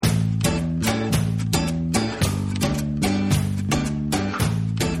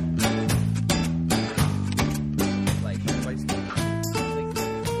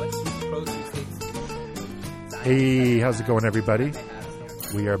Hey, how's it going, everybody?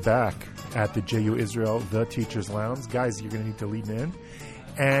 We are back at the JU Israel, the Teacher's Lounge. Guys, you're going to need to lead me in.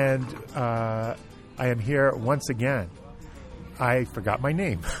 And I am here once again. I forgot my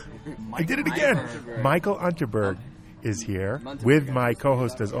name. I did it again. Michael Unterberg is here with my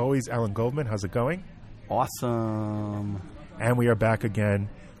co-host, as always, Alan Goldman. How's it going? Awesome. And we are back again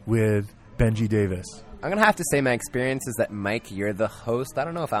with Benji Davis. I'm going to have to say my experience is that, Mike, you're the host. I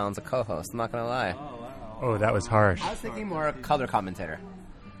don't know if Alan's a co-host. I'm not going to lie. Oh, that was harsh. I was thinking more a color commentator.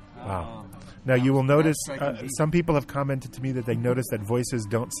 Wow. Now, you will notice some people have commented to me that they notice that voices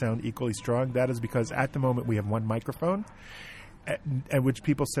don't sound equally strong. That is because at the moment we have one microphone, at which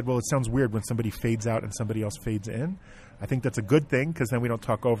people said, well, it sounds weird when somebody fades out and somebody else fades in. I think that's a good thing because then we don't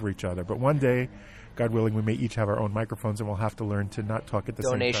talk over each other. But one day, God willing, we may each have our own microphones and we'll have to learn to not talk at the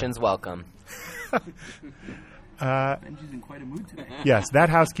same time. Donations welcome. Benji's in quite a mood today. Yes, that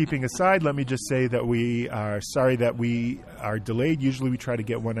housekeeping aside, let me just say that we are sorry that we are delayed. Usually we try to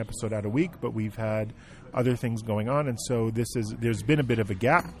get one episode out a week, but we've had other things going on, and so there's been a bit of a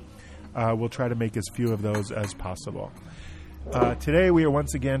gap. We'll try to make as few of those as possible. Today we are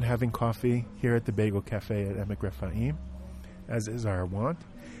once again having coffee here at the Bagel Cafe at Emek Rephaim, as is our wont.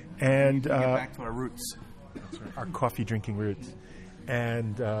 And get back to our roots. Our coffee drinking roots.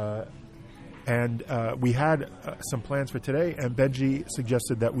 And we had some plans for today, and Benji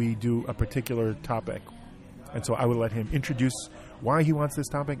suggested that we do a particular topic. And so I will let him introduce why he wants this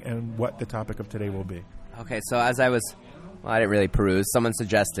topic and what the topic of today will be. Okay, so as I didn't really peruse. Someone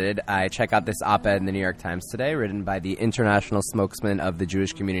suggested I check out this op-ed in the New York Times today, written by the international spokesman of the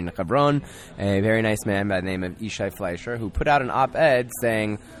Jewish community in Hebron, a very nice man by the name of Ishai Fleischer, who put out an op-ed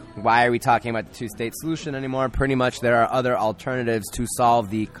saying, why are we talking about the two-state solution anymore? Pretty much there are other alternatives to solve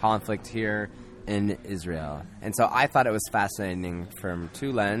the conflict here in Israel. And so I thought it was fascinating from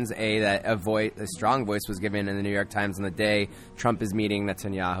two lenses. A, that a strong voice was given in the New York Times on the day Trump is meeting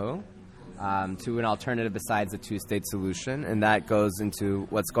Netanyahu, to an alternative besides the two-state solution. And that goes into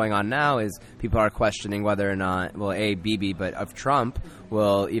what's going on now is people are questioning whether or not, well, Bibi, but of Trump,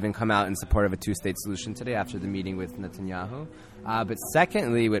 will even come out in support of a two-state solution today after the meeting with Netanyahu. But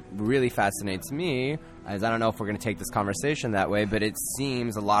secondly, what really fascinates me is I don't know if we're going to take this conversation that way, but it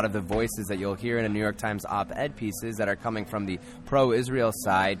seems a lot of the voices that you'll hear in a New York Times op-ed pieces that are coming from the pro-Israel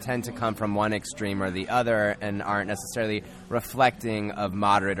side tend to come from one extreme or the other and aren't necessarily reflecting of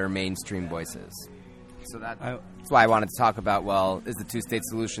moderate or mainstream voices. So that's why I wanted to talk about, well, is the two-state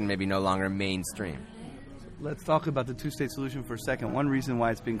solution maybe no longer mainstream? Let's talk about the two-state solution for a second. One reason why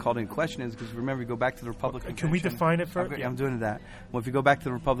it's being called in question is because, remember, you go back to the Republican Convention. Can we define it first? I'm doing that. Well, if you go back to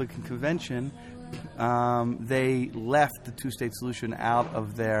the Republican Convention, they left the two-state solution out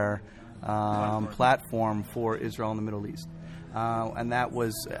of their platform for Israel and the Middle East. And that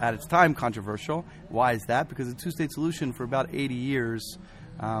was, at its time, controversial. Why is that? Because the two-state solution for about 80 years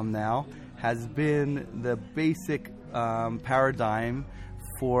now has been the basic paradigm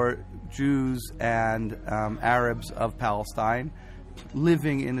for Jews and Arabs of Palestine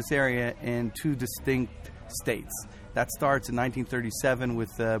living in this area in two distinct states. That starts in 1937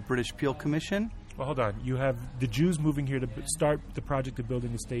 with the British Peel Commission. Well, hold on. You have the Jews moving here to start the project of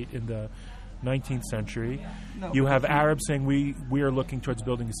building a state in the 19th century. You have Arabs saying we are looking towards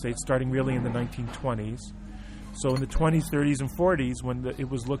building a state starting really in the 1920s. So in the 20s, 30s, and 40s, when it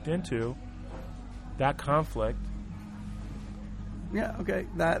was looked into, that conflict... Yeah, okay.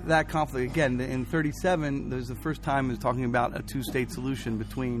 That conflict, again, in 1937, there's the first time it was talking about a two-state solution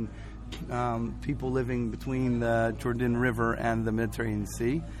between people living between the Jordan River and the Mediterranean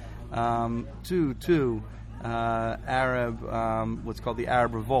Sea. Arab, what's called the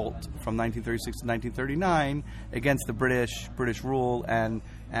Arab Revolt from 1936 to 1939 against the British rule and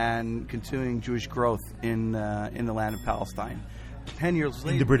continuing Jewish growth in the land of Palestine. 10 years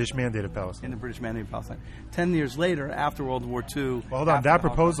later... In the British Mandate of Palestine. In the British Mandate of Palestine. 10 years later, after World War II... Well, hold on. That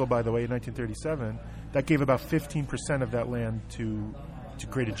proposal, by the way, in 1937, that gave about 15% of that land to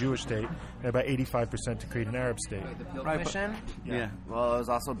create a Jewish state and about 85% to create an Arab state. The Peel Commission? Yeah. Well, it was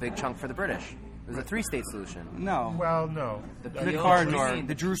also a big chunk for the British. It was a three-state solution. No. Well, no. The corridor,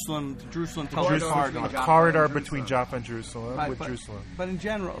 the Jerusalem corridor. A corridor between Jaffa and Jerusalem, Jerusalem. But in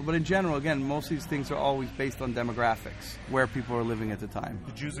general, again, most of these things are always based on demographics, where people are living at the time.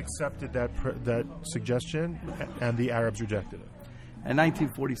 The Jews accepted that suggestion, and the Arabs rejected it. In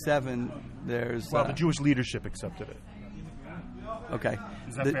 1947, there's... Well, the Jewish leadership accepted it. Okay.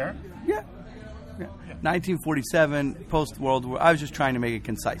 Is that fair? Yeah. 1947, post-World War... I was just trying to make it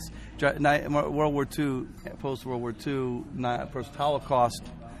concise. World War II, post-World War II, post-Holocaust,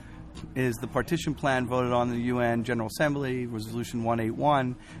 is the partition plan voted on in the UN General Assembly, Resolution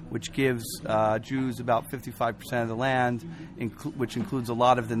 181, which gives Jews about 55% of the land, which includes a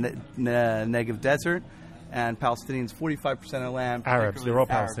lot of the Negev Desert, and Palestinians 45% of the land. Arabs, they're all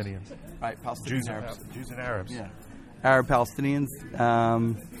Arabs. Palestinians. Right, Palestinian Arabs. Jews and Arabs. Yeah. Arab Palestinians,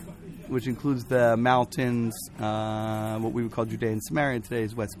 which includes the mountains, what we would call Judea and Samaria,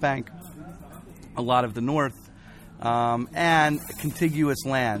 today's West Bank, a lot of the north, and contiguous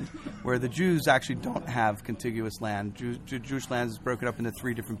land, where the Jews actually don't have contiguous land. Jewish land is broken up into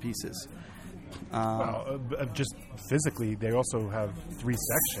 3 different pieces. Just physically, they also have 3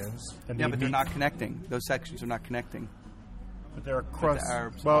 sections. And but they're not connecting. Those sections are not connecting. But they're across. The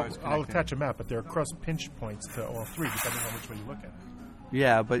Arabs Well, are connecting. I'll attach a map, but they're across pinch points to all 3, depending on which way you look at it.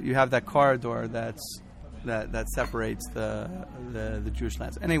 Yeah, but you have that corridor that separates the Jewish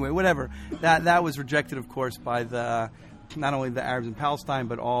lands. Anyway, whatever. That was rejected, of course, by not only the Arabs in Palestine,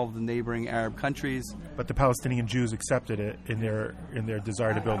 but all of the neighboring Arab countries. But the Palestinian Jews accepted it in their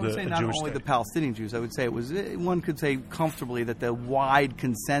desire to build I would a say Jewish not only state. the Palestinian Jews. I would say one could say comfortably that the wide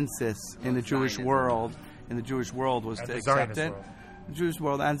consensus in the Jewish world was And to the accept Zionist it. world. The Jewish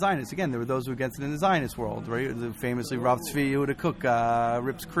world and Zionists. Again, there were those who were against it in the Zionist world, right? Famously, Rav Tzvi Yehuda Kook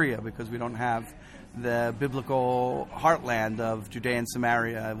rips Kriya because we don't have the biblical heartland of Judea and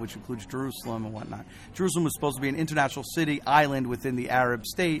Samaria, which includes Jerusalem and whatnot. Jerusalem was supposed to be an international city, island within the Arab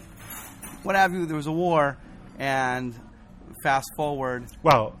state. What have you, there was a war, and fast forward.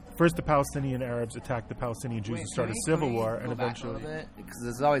 Well, first the Palestinian Arabs attacked the Palestinian Jews and started a civil war, and eventually... Because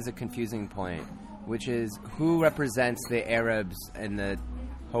there's always a confusing point, which is who represents the Arabs in the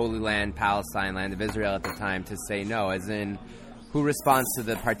Holy Land, Palestine, land of Israel at the time to say no, as in... Who responds to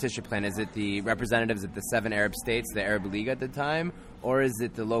the partition plan? Is it the representatives of the 7 Arab states, the Arab League at the time, or is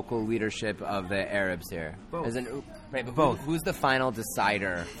it the local leadership of the Arabs here? Both. As in, right, but Both. Who's the final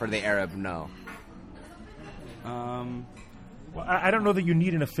decider for the Arab no? Well, I don't know that you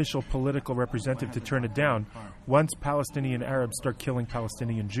need an official political representative to turn it down. Once Palestinian Arabs start killing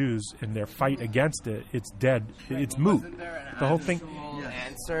Palestinian Jews in their fight against it, it's dead. It's moot. The whole thing...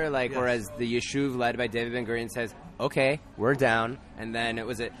 Answer, whereas the Yishuv led by David Ben-Gurion says, okay, we're down, and then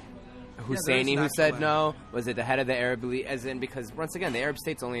was it Husseini who said no? Was it the head of the Arab League? As in, because once again, the Arab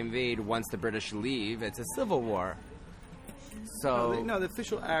states only invade once the British leave. It's a civil war. So No, the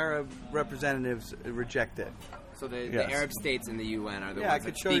official Arab representatives reject it. So the Yes. Arab states in the UN are the Yeah, I ones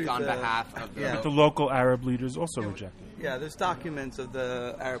could that show speak you on the- behalf of the... Yeah. But the local Arab leaders also reject it. Yeah, there's documents of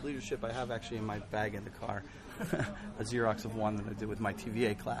the Arab leadership I have actually in my bag in the car. A Xerox of one that I did with my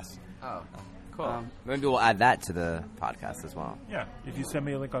TVA class. Oh, cool. Maybe we'll add that to the podcast as well. Yeah, if you send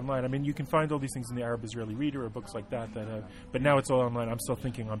me a link online. I mean, you can find all these things in the Arab Israeli Reader or books like that. But now it's all online. I'm still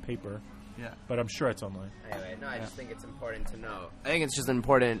thinking on paper, Yeah. but I'm sure it's online. Anyway, no, I just think it's important to know. I think it's just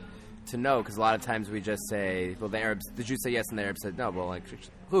important to know because a lot of times we just say, well, the Jews say yes and the Arabs said no. Well,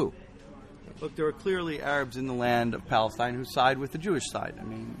 who? Look, there are clearly Arabs in the land of Palestine who side with the Jewish side. I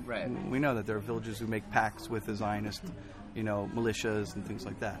mean, Right. we know that there are villages who make pacts with the Zionist, militias and things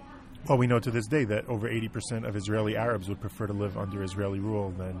like that. Well, we know to this day that over 80% of Israeli Arabs would prefer to live under Israeli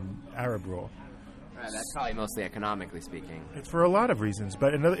rule than Arab rule. Right, that's probably mostly economically speaking. It's for a lot of reasons,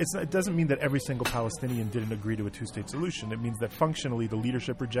 but it doesn't mean that every single Palestinian didn't agree to a two-state solution. It means that functionally the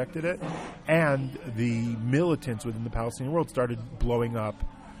leadership rejected it, and the militants within the Palestinian world started blowing up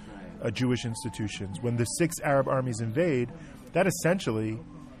Jewish institutions. When the 6 Arab armies invade, that essentially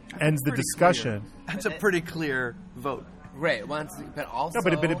ends the Pretty discussion. clear. That's a pretty clear vote. Right, but also...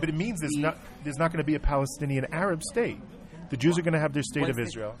 No, but it means there's not going to be a Palestinian Arab state. The Jews are going to have their state of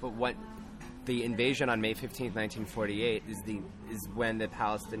Israel. But what the invasion on May 15th, 1948 is when the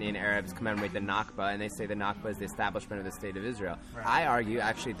Palestinian Arabs commemorate the Nakba, and they say the Nakba is the establishment of the state of Israel. Right. I argue,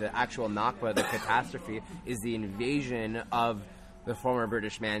 actually, the actual Nakba, the catastrophe, is the invasion of the former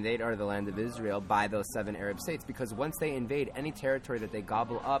British Mandate, or the land of Israel, by those 7 Arab states, because once they invade any territory that they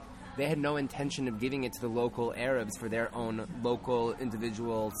gobble up, they had no intention of giving it to the local Arabs for their own local,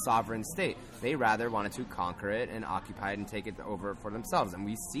 individual, sovereign state. They rather wanted to conquer it and occupy it and take it over for themselves. And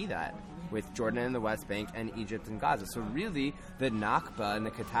we see that with Jordan and the West Bank and Egypt and Gaza. So really, the Nakba and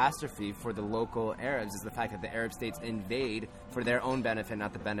the catastrophe for the local Arabs is the fact that the Arab states invade for their own benefit,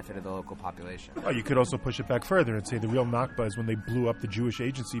 not the benefit of the local population. Oh, you could also push it back further and say the real Nakba is when they blew up the Jewish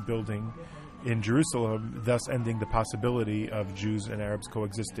agency building in Jerusalem, thus ending the possibility of Jews and Arabs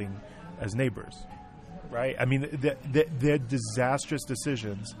coexisting as neighbors. Right? I mean, their disastrous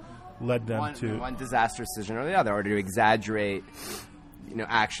decisions led them to... One disastrous decision or the other, or to exaggerate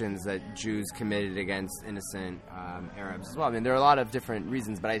actions that Jews committed against innocent Arabs as well. I mean, there are a lot of different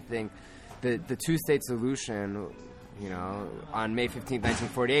reasons, but I think the two-state solution on May 15th,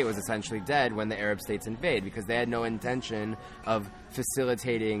 1948 was essentially dead when the Arab states invade, because they had no intention of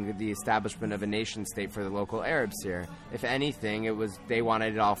facilitating the establishment of a nation state for the local Arabs here. If anything, they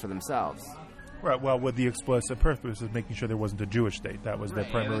wanted it all for themselves. Right. Well, with the explicit purpose of making sure there wasn't a Jewish state. That was their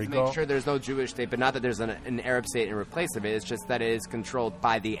primary goal. Make sure there's no Jewish state, but not that there's an Arab state in replace of it. It's just that it is controlled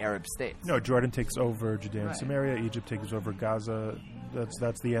by the Arab states. No, Jordan takes over Judea and Samaria. Egypt takes over Gaza.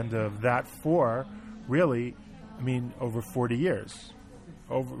 That's the end of that for, really, over 40 years.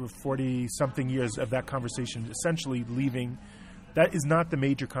 Over 40-something years of that conversation essentially leaving. That is not the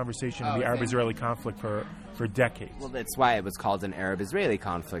major conversation in the Arab-Israeli conflict for decades. Well, that's why it was called an Arab-Israeli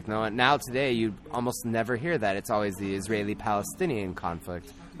conflict. Now today, you almost never hear that. It's always the Israeli-Palestinian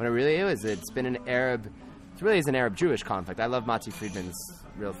conflict. When it really is, it's been an Arab-Jewish conflict. I love Mati Friedman's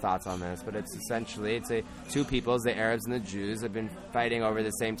real thoughts on this, but it's essentially, two peoples, the Arabs and the Jews, have been fighting over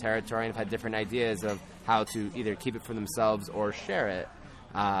the same territory and have had different ideas of how to either keep it for themselves or share it.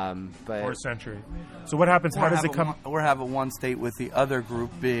 For a century. So what happens? How does it come? Or have a one state with the other group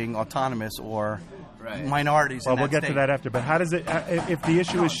being autonomous or minorities. Well, we'll get state. to that after. But how does it? If the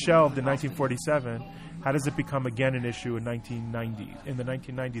issue is shelved in 1947, how does it become again an issue in 1990? In the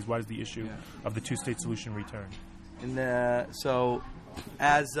 1990s, why is the issue of the two-state solution returned? In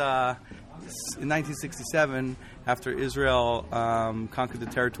 1967, after Israel conquered the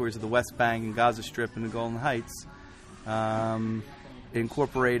territories of the West Bank and Gaza Strip and the Golan Heights.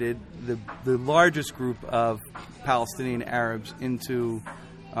 Incorporated the largest group of Palestinian Arabs into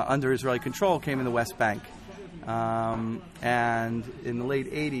under Israeli control came in the West Bank, and in the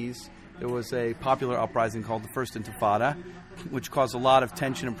late 80s there was a popular uprising called the First Intifada, which caused a lot of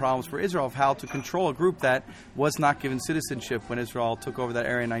tension and problems for Israel of how to control a group that was not given citizenship when Israel took over that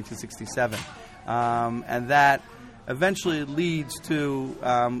area in 1967, and that eventually leads to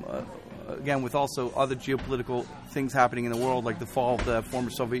again, with also other geopolitical things happening in the world, like the fall of the former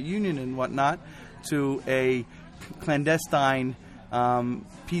Soviet Union and whatnot, to a clandestine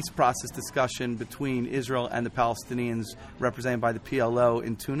peace process discussion between Israel and the Palestinians represented by the PLO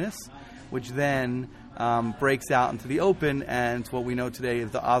in Tunis, which then breaks out into the open and what we know today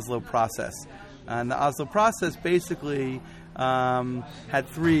is the Oslo process. And the Oslo process basically had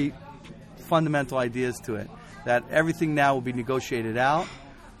three fundamental ideas to it, that everything now will be negotiated out,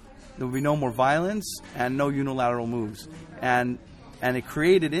 there will be no more violence and no unilateral moves. And it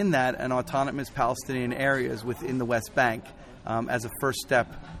created in that an autonomous Palestinian areas within the West Bank as a first step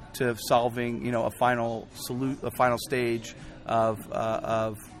to solving, a final stage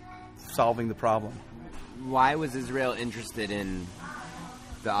of solving the problem. Why was Israel interested in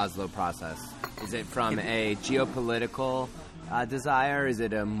the Oslo process? Is it from a geopolitical desire? Is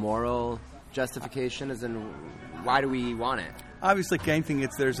it a moral justification? As in, why do we want it? Obviously, like anything,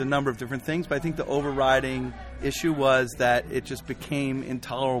 there's a number of different things, but I think the overriding issue was that it just became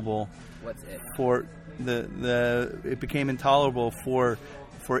intolerable. What's it? It became intolerable for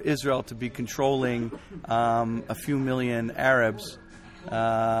Israel to be controlling a few million Arabs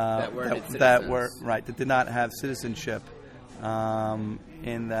that did not have citizenship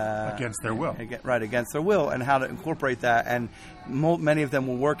against their will. Against their will, and how to incorporate that. And many of them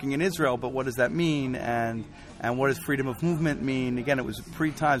were working in Israel, but what does that mean? And what does freedom of movement mean? Again, it was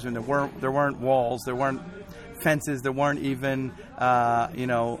pre-times when there weren't walls, there weren't fences, there weren't even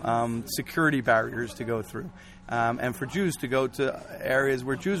security barriers to go through. And for Jews to go to areas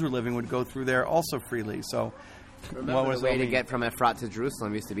where Jews were living would go through there also freely. So, remember, the way to get from Efrat to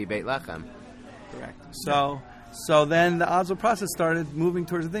Jerusalem used to be Beit Lechem. Correct. So then the Oslo process started moving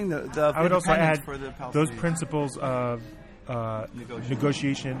towards the thing. I would also add those principles of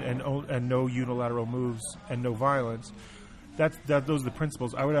negotiation and no unilateral moves and no violence. Those are the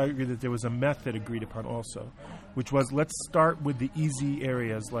principles. I would argue that there was a method agreed upon also, which was let's start with the easy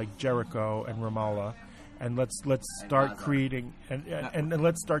areas like Jericho and Ramallah, and let's start creating and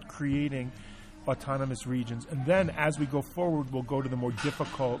let's start creating autonomous regions, and then as we go forward, we'll go to the more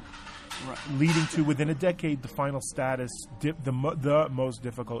difficult. Leading to, within a decade, the final status, the most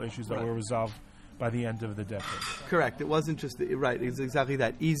difficult issues that were resolved by the end of the decade. Correct. It wasn't just it's exactly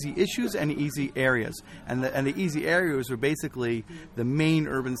that. Easy issues and easy areas, and the easy areas were basically the main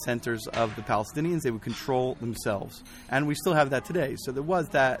urban centers of the Palestinians. They would control themselves, and we still have that today. So there was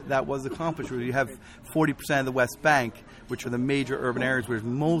that was accomplished. Where you have 40% of the West Bank, which are the major urban areas, where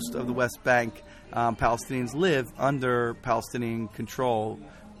most of the West Bank Palestinians live under Palestinian control.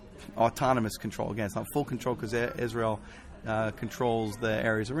 Autonomous control. Again, it's not full control because Israel controls the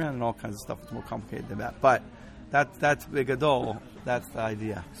areas around and all kinds of stuff. It's more complicated than that. But that's Bigadol. That's the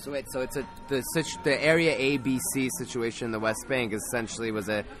idea. So it's the Area ABC situation in the West Bank essentially was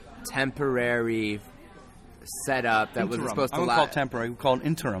a temporary set up that was Interim. supposed to I wouldn't call it temporary. We call it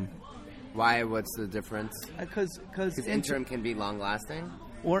interim. Why? What's the difference? Because Interim can be long-lasting?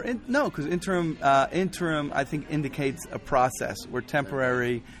 Because interim I think indicates a process, where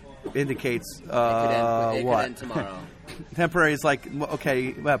temporary indicates It could what? end tomorrow. Temporary is like,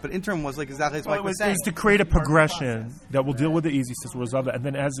 okay, well, but interim was like exactly as Mike was saying. It's to create a progression that will deal with the easy stuff, will resolve it, and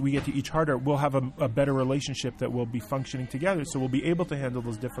then as we get to each harder, we'll have a better relationship that will be functioning together, so we'll be able to handle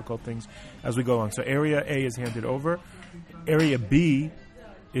those difficult things as we go on. So Area A is handed over. Area B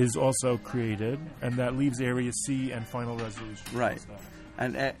is also created, and that leaves Area C and final resolution. Right.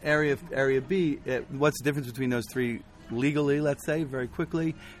 And Area B, what's the difference between those three legally, let's say, very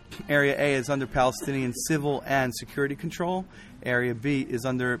quickly? Area A is under Palestinian civil and security control. Area B is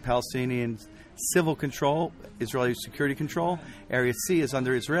under Palestinian civil control, Israeli security control. Area C is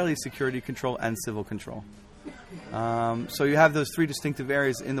under Israeli security control and civil control. So you have those three distinctive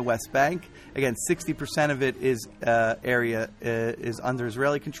areas in the West Bank. Again, 60% of it is is under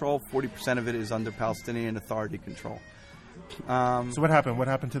Israeli control. 40% of it is under Palestinian Authority control. So what happened? What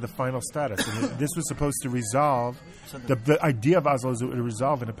happened to the final status? And this was supposed to resolve. The idea of Oslo is to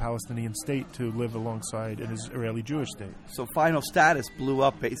resolve in a Palestinian state to live alongside an Israeli Jewish state. So final status blew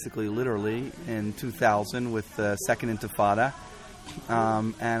up basically, literally, in 2000 with the Second Intifada.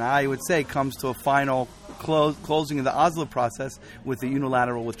 And I would say comes to a final closing of the Oslo process with the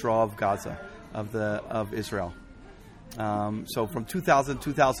unilateral withdrawal of Gaza, of Israel. So from 2000 to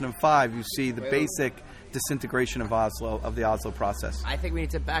 2005, you see the basic disintegration of the Oslo process. I think we need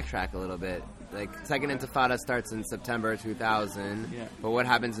to backtrack a little bit. Like, Second Intifada starts in September 2000, but what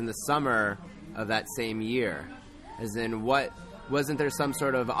happens in the summer of that same year? As in, wasn't there some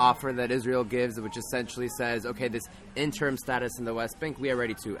sort of offer that Israel gives which essentially says, okay, this interim status in the West Bank, we are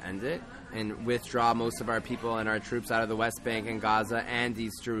ready to end it and withdraw most of our people and our troops out of the West Bank and Gaza and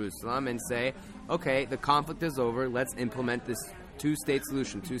East Jerusalem and say, okay, the conflict is over, let's implement this two-state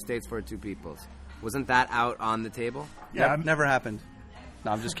solution, 2 states for 2 peoples. Wasn't that out on the table? Yeah, never happened. No,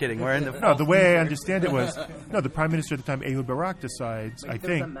 I'm just kidding. We're in the No, the way I understand it was, the Prime Minister at the time, Ehud Barak, decides, I think...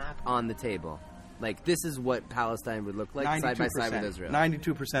 There's a map on the table. Like, this is what Palestine would look like side by side with Israel.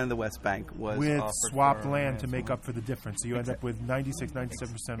 92% of the West Bank was with swapped land to make up for the difference. So you end up with 96, 97%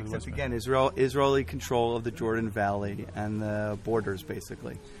 of the West Bank. Again, Israeli control of the Jordan Valley and the borders,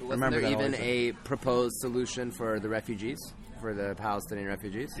 basically. Wasn't there even a proposed solution for the refugees? For the Palestinian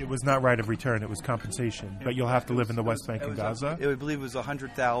refugees? It was not right of return, it was compensation. But you'll have to live in the West Bank and Gaza? I believe it was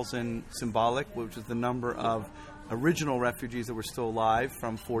 100,000 symbolic, which is the number of original refugees that were still alive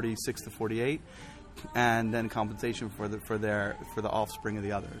from 46 to 48, and then compensation for the offspring of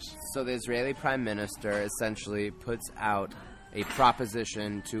the others. So the Israeli Prime Minister essentially puts out a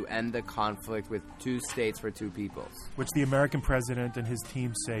proposition to end the conflict with 2 states for 2 peoples. Which the American president and his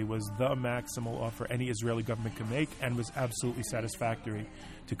team say was the maximal offer any Israeli government could make and was absolutely satisfactory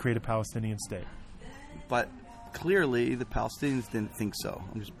to create a Palestinian state. But clearly the Palestinians didn't think so.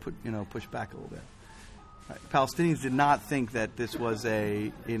 I'm just push back a little bit. Right. Palestinians did not think that this was a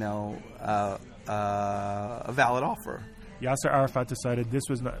valid offer. Yasser Arafat decided this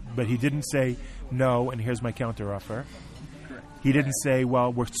was not, but he didn't say no, and here's my counteroffer. He didn't say,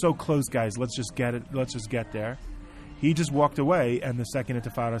 well, we're so close, guys, let's just get there. He just walked away, and the Second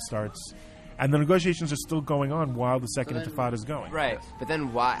Intifada starts. And the negotiations are still going on while the Second Intifada is going. Right. But then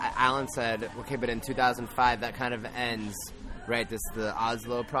Alan said, okay, but in 2005, that kind of ends, right, the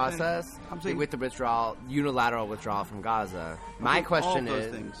Oslo process with the unilateral withdrawal from Gaza. My question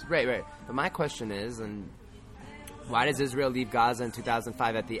is... Right. But my question is, and why does Israel leave Gaza in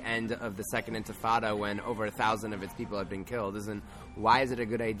 2005 at the end of the Second Intifada when over 1,000 of its people had been killed? Why is it a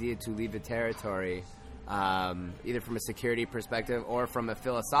good idea to leave the territory, either from a security perspective or from a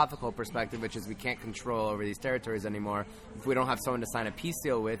philosophical perspective, which is we can't control over these territories anymore. If we don't have someone to sign a peace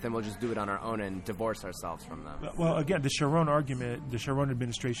deal with, then we'll just do it on our own and divorce ourselves from them. Well, again, the Sharon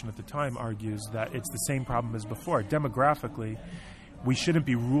administration at the time argues that it's the same problem as before. Demographically, we shouldn't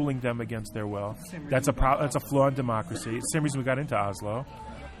be ruling them against their will. That's a flaw in democracy. It's the same reason we got into Oslo.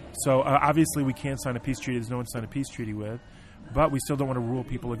 So obviously we can't sign a peace treaty. There's no one to sign a peace treaty with. But we still don't want to rule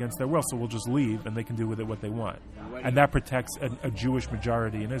people against their will, so we'll just leave and they can do with it what they want. And that protects a Jewish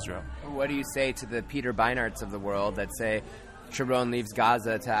majority in Israel. What do you say to the Peter Beinarts of the world that say Sharon leaves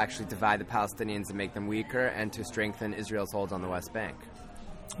Gaza to actually divide the Palestinians and make them weaker and to strengthen Israel's hold on the West Bank?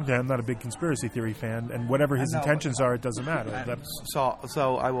 Okay, I'm not a big conspiracy theory fan, and whatever his intentions are, it doesn't matter.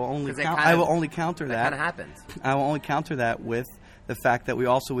 So I will only counter that. That kind of happens. I will only counter that with the fact that we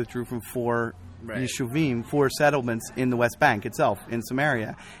also withdrew from 4 yeshuvim, 4 settlements in the West Bank itself, in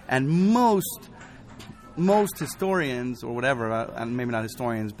Samaria, and most most historians or whatever, and maybe not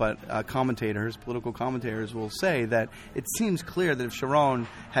historians, but commentators, political commentators, will say that it seems clear that if Sharon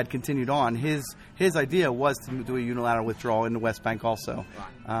had continued on, his idea was to do a unilateral withdrawal in the West Bank also.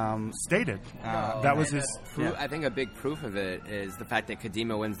 Stated. That was his... I think a big proof of it is the fact that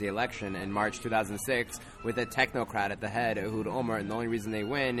Kadima wins the election in March 2006 with a technocrat at the head, Ehud Olmert, and the only reason they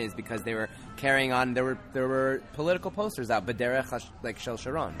win is because they were carrying on, there were political posters out, B'derech like Shel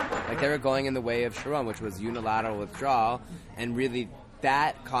Sharon. Like they were going in the way of Sharon, which was unilateral withdrawal, and really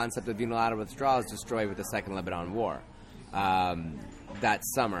that concept of unilateral withdrawal is destroyed with the Second Lebanon War that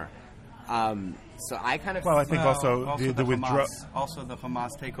summer. So I kind of... Well, I think also the withdrawal... Also the Hamas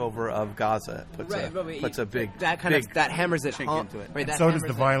takeover of Gaza puts a big... That hammers it home. Into it. Right, and so does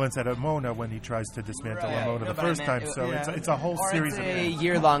the violence at Amona when he tries to dismantle Amona the first time. So it's a whole series of... It's a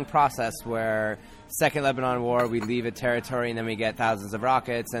year-long process where Second Lebanon War, we leave a territory and then we get thousands of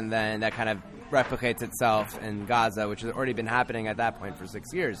rockets, and then that kind of replicates itself in Gaza, which has already been happening at that point for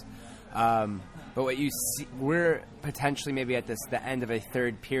 6 years. But what you see, we're potentially maybe at the end of a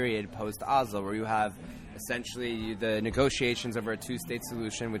third period post-Oslo, where you have essentially the negotiations over a two-state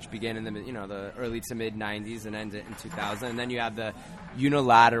solution, which begin in the early to mid-'90s and end in 2000, and then you have the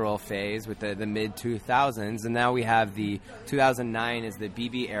unilateral phase with the mid-2000s, and now we have the 2009 is the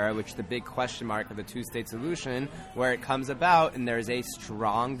Bibi era, which is the big question mark of the two-state solution, where it comes about, and there's a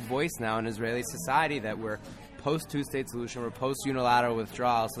strong voice now in Israeli society that we're post-two-state solution, we're post-unilateral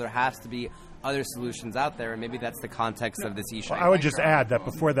withdrawal, so there has to be other solutions out there, and maybe that's the context of this issue. Well, I would just add that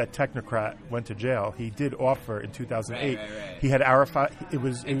before that technocrat went to jail, he did offer in 2008. Right. He had Arafat. It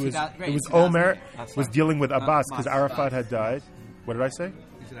was Olmert was dealing with Abbas because Arafat had died. What did I say?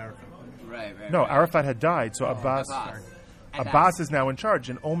 You said Arafat. Right. No, Arafat had died, so Abbas is now in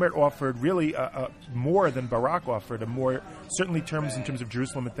charge, and Olmert offered really more than Barak offered, certainly in terms of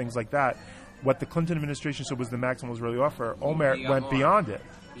Jerusalem and things like that. What the Clinton administration said was the maximum Israeli offer. Olmert went beyond it.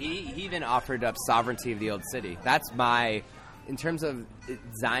 He even offered up sovereignty of the old city. That's in terms of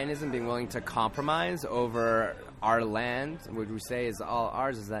Zionism being willing to compromise over our land, what we say is all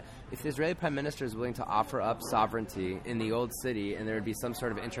ours, is that if the Israeli prime minister is willing to offer up sovereignty in the old city and there would be some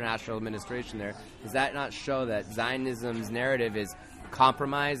sort of international administration there, does that not show that Zionism's narrative is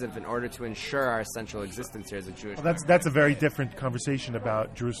compromise in order to ensure our essential existence here as a Jewish country? That's a very different conversation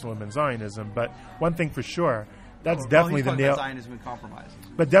about Jerusalem and Zionism, but one thing for sure, that's definitely the nail. Zionism and compromise.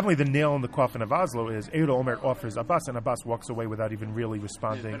 But definitely the nail in the coffin of Oslo is Ehud Olmert offers Abbas, and Abbas walks away without even really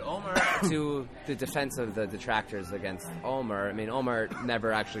responding. But Olmert, to the defense of the detractors against Olmert, I mean, Olmert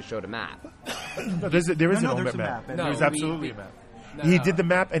never actually showed a map. No, there is an Olmert map. No, there's absolutely a map. He did the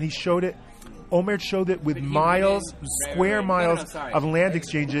map, and he showed it. Olmert showed it with square miles of land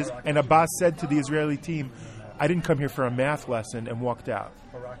exchanges, and Abbas said to the Israeli team, I didn't come here for a math lesson, and walked out.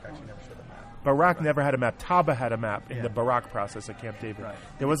 Barak actually never showed a map. Barak never had a map. Taba had a map in the Barak process at Camp David. Right.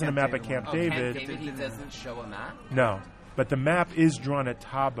 There wasn't a map at Camp David. Camp David, he doesn't show a map? No. But the map is drawn at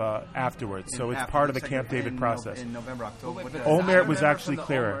Taba afterwards, so it's part of the Camp David process. In November, October. Olmert was actually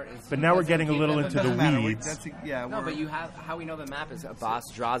clearer. But now we're getting a little into the weeds. But you have how we know the map is Abbas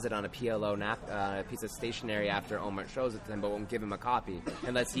draws it on a PLO a piece of stationery after Olmert shows it to him, but won't give him a copy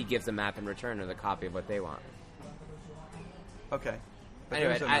unless he gives a map in return or the copy of what they want. Okay. But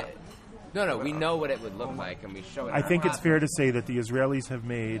anyway, we know what it would look like, and we show it. I think it's fair to say that the Israelis have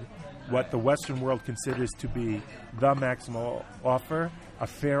made what the Western world considers to be the maximal offer, a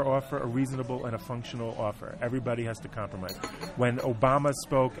fair offer, a reasonable and a functional offer. Everybody has to compromise. When Obama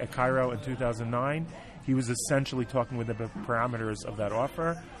spoke at Cairo in 2009, he was essentially talking within the parameters of that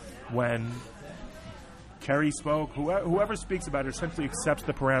offer. When Kerry spoke, whoever speaks about it essentially accepts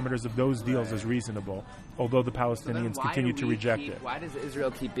the parameters of those deals as reasonable, although the Palestinians continue to reject it. Why does Israel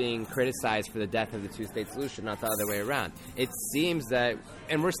keep being criticized for the death of the two-state solution, not the other way around? It seems that,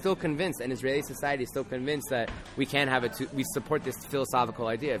 and we're still convinced, and Israeli society is still convinced that we can't have we support this philosophical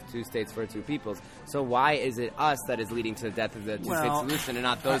idea of two states for two peoples. So why is it us that is leading to the death of the two-state solution and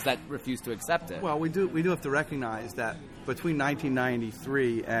not those that refuse to accept it? Well, we do have to recognize that between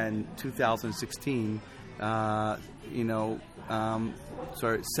 1993 and 2016,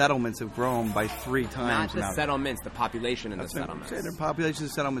 settlements have grown by 3 times. Not the settlements, the population in the settlements. The population of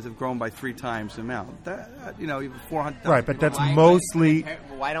the settlements have grown by 3 times the amount. 400,000. Right, but that's mostly.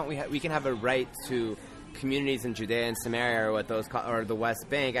 Why don't we can have a right to communities in Judea and Samaria, or what those or the West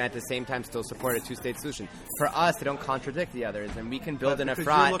Bank, and at the same time still support a two-state solution. For us, they don't contradict the others, and we can build an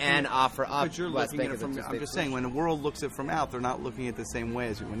Efrat and offer up West Bank as a two-state I'm just saying, when the world looks at it from out, they're not looking at the same way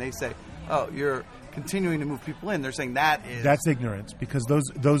as you. When they say, "Oh, you're continuing to move people in," they're saying that's ignorance, because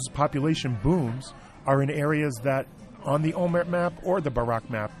those population booms are in areas that on the Olmert map or the Barak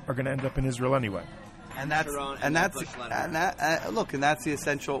map are going to end up in Israel anyway. And that's the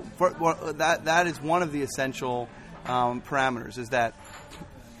essential. That is one of the essential parameters. Is that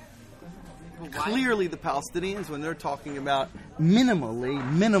clearly the Palestinians, when they're talking about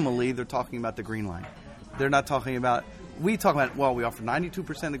minimally, they're talking about the Green Line. They're not talking about. We talk about, well, we offer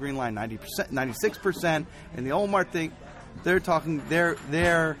 92% of the Green Line, 90%, 96%, and the Olmert thing. They're talking.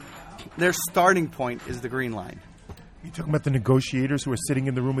 Their starting point is the Green Line. Are you talking about the negotiators who are sitting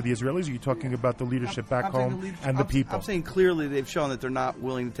in the room with the Israelis? Or are you talking about the leadership back home and the people? I'm saying clearly they've shown that they're not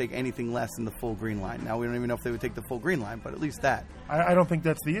willing to take anything less than the full Green Line. Now, we don't even know if they would take the full Green Line, but at least that. I don't think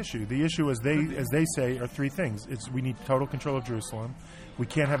that's the issue. The issue, as they say, are three things. We need total control of Jerusalem. We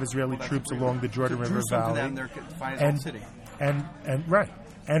can't have Israeli troops along the Jordan River Valley. To them, they're defined as a city.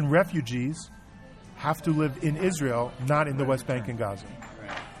 And refugees have to live in Israel, not in the West Bank and Gaza.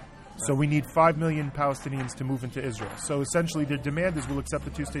 So we need 5 million Palestinians to move into Israel. So essentially their demand is we'll accept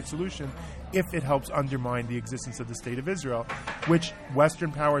the two-state solution if it helps undermine the existence of the State of Israel, which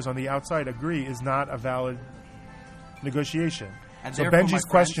Western powers on the outside agree is not a valid negotiation. And so Benji's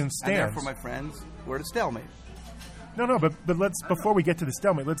question stands. And therefore, my friends, we're at a stalemate. No, but let's, before we get to the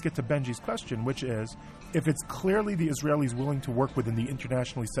stalemate, let's get to Benji's question, which is, if it's clearly the Israelis willing to work within the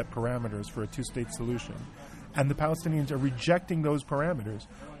internationally set parameters for a two-state solution, and the Palestinians are rejecting those parameters,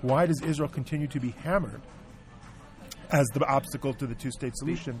 why does Israel continue to be hammered as the obstacle to the two-state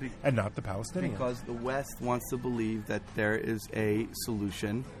solution and not the Palestinians? Because the West wants to believe that there is a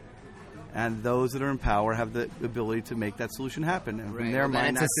solution, and those that are in power have the ability to make that solution happen. And in their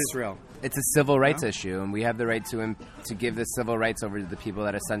mind, that's Israel. It's a civil rights issue, and we have the right to give the civil rights over to the people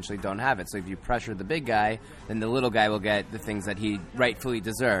that essentially don't have it. So if you pressure the big guy, then the little guy will get the things that he rightfully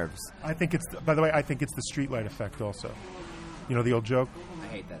deserves. I think it's, by the way, I think it's the streetlight effect also. You know the old joke? I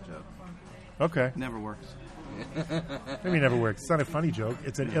hate that joke. Okay. Never works. Maybe it never works. It's not a funny joke.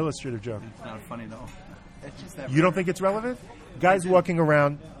 It's an illustrative joke. It's not funny, though. You don't think it's relevant? Guys walking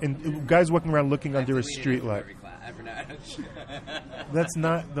around looking under a streetlight. That's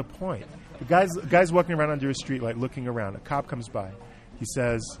not the point. The guys walking around under a streetlight looking around. A cop comes by. He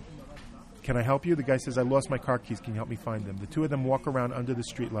says, "Can I help you?" The guy says, "I lost my car keys. Can you help me find them?" The two of them walk around under the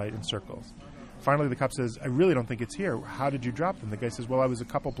streetlight in circles. Finally, the cop says, "I really don't think it's here. How did you drop them?" The guy says, "Well, I was a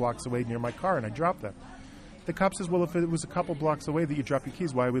couple blocks away near my car and I dropped them." The cop says, "Well, if it was a couple blocks away that you dropped your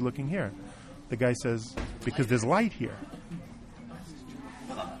keys, why are we looking here?" The guy says, "Because there's light here."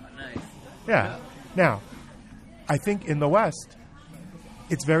 Yeah. Now, I think in the West,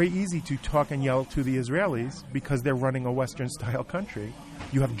 it's very easy to talk and yell to the Israelis because they're running a Western-style country.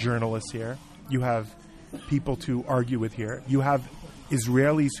 You have journalists here. You have people to argue with here. You have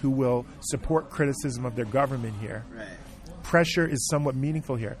Israelis who will support criticism of their government here. Right. Pressure is somewhat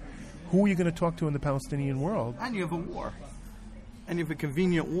meaningful here. Who are you going to talk to in the Palestinian world? And you have a war. And you have a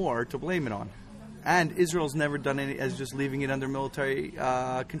convenient war to blame it on. And Israel's never done any as just leaving it under military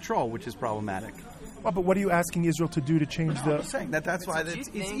control, which is problematic. Well, but what are you asking Israel to do to change the... I'm saying that's why it's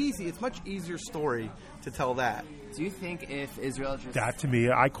easy. It's a much easier story to tell that. Do you think if Israel just... That, to me,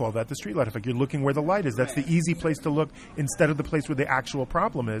 I call that the streetlight effect. You're looking where the light is. That's the easy place to look instead of the place where the actual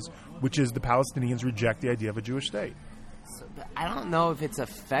problem is, which is the Palestinians reject the idea of a Jewish state. So, I don't know if it's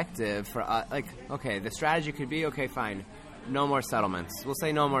effective for... okay, the strategy could be, okay, fine, no more settlements. We'll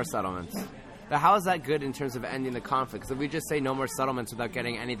say no more settlements. But how is that good in terms of ending the conflict? Because if we just say no more settlements without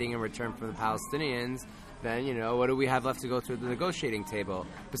getting anything in return from the Palestinians, then, what do we have left to go through the negotiating table?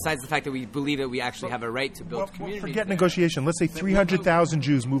 Besides the fact that we believe that we actually have a right to build communities. Forget negotiation. Let's say 300,000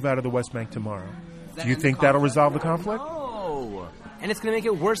 Jews move out of the West Bank tomorrow. Do you think that'll resolve the conflict? No. And it's going to make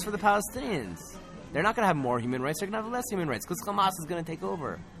it worse for the Palestinians. They're not going to have more human rights. They're going to have less human rights because Hamas is going to take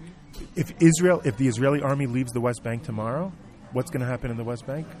over. If the Israeli army leaves the West Bank tomorrow, what's going to happen in the West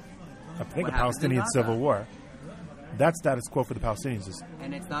Bank? I think a Palestinian civil war. That status quo for the Palestinians is...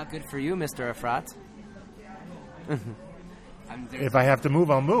 And it's not good for you, Mr. Efrat. If I have to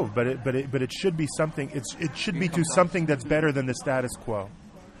move, I'll move. But it should be something... It should be to something that's better than the status quo.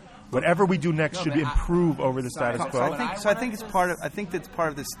 Whatever we do next should improve over the status quo. I think it's part of... I think that's part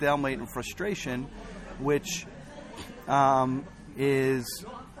of the stalemate and frustration, which is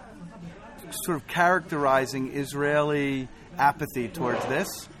sort of characterizing Israeli apathy towards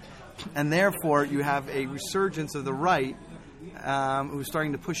this. And therefore, you have a resurgence of the right who's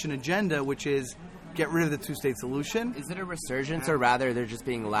starting to push an agenda, which is get rid of the two-state solution. Is it a resurgence, or rather they're just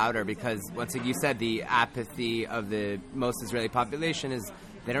being louder? Because, once again, you said the apathy of the most Israeli population is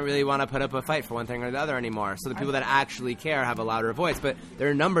they don't really want to put up a fight for one thing or the other anymore. So the people that actually care have a louder voice, but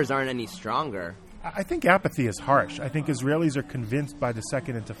their numbers aren't any stronger. I think apathy is harsh. I think Israelis are convinced by the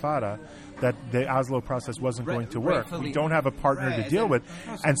Second Intifada that the Oslo process wasn't going to work. rightfully. We don't have a partner Right, to deal with.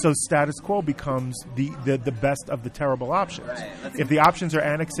 And so status quo becomes the best of the terrible options. Right, that's- If the options are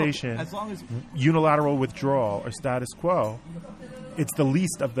annexation, As long as unilateral withdrawal, or status quo, it's the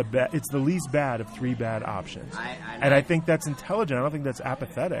least of the it's the least bad of three bad options. And I think that's intelligent. I don't think that's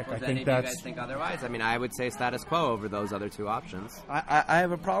apathetic. I Does any think of you that's guys think otherwise? I mean, I would say status quo over those other two options. I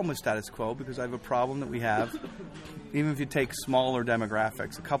have a problem with status quo because I have a problem that we have, even if you take smaller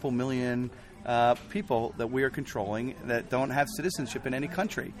demographics, a couple million people that we are controlling that don't have citizenship in any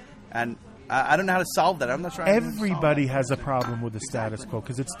country. And I don't know how to solve that. I'm not sure. everybody has a problem with the status quo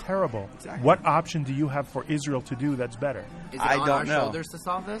because it's terrible. What option do you have for Israel to do that's better? Is it I on don't our know. shoulders to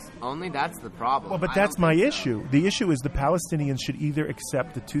solve this? Only that's the problem. Well, but I that's don't my think so. issue. The issue is the Palestinians should either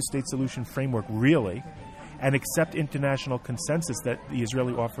accept the two-state solution framework really and accept international consensus that the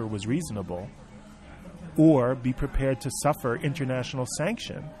Israeli offer was reasonable, or be prepared to suffer international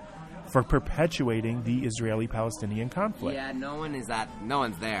sanction for perpetuating the Israeli-Palestinian conflict. Yeah, no one's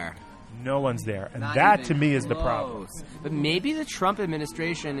there. No one's there. And Not that, even to me, is the problem. close. But maybe the Trump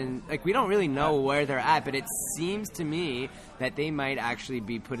administration, and we don't really know where they're at, but it seems to me that they might actually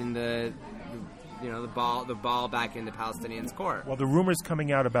be putting the ball back in the Palestinians' court. Well, the rumors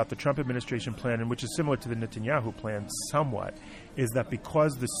coming out about the Trump administration plan, and which is similar to the Netanyahu plan somewhat, is that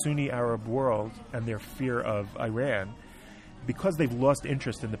because the Sunni Arab world and their fear of Iran, because they've lost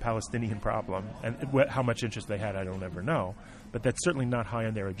interest in the Palestinian problem, and how much interest they had, I don't ever know, but that's certainly not high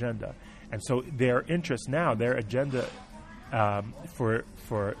on their agenda. And so their interest now, their agenda for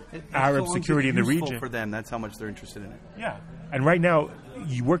Arab security in the region. For them, that's how much they're interested in it. Yeah. And right now,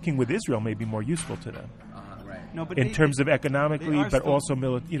 working with Israel may be more useful to them. No, but In terms of economically, they are but still-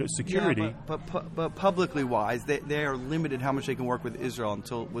 also security. Yeah, but publicly wise, they are limited how much they can work with Israel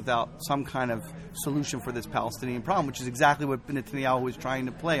without some kind of solution for this Palestinian problem, which is exactly what Netanyahu is trying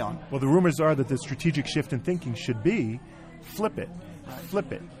to play on. Well, the rumors are that the strategic shift in thinking should be flip it.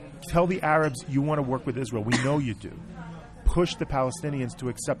 Flip it. Tell the Arabs you want to work with Israel. We know you do. Push the Palestinians to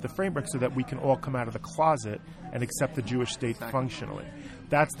accept the framework so that we can all come out of the closet and accept the Jewish state functionally.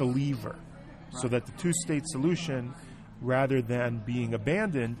 That's the lever. So that the two-state solution, rather than being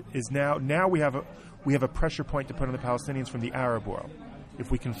abandoned, is now we have a pressure point to put on the Palestinians from the Arab world.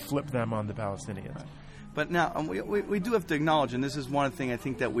 If we can flip them on the Palestinians. But now we do have to acknowledge, and this is one thing I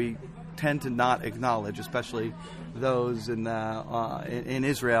think that we tend to not acknowledge, especially those in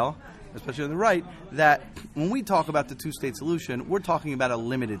Israel, especially on the right, that when we talk about the two-state solution, we're talking about a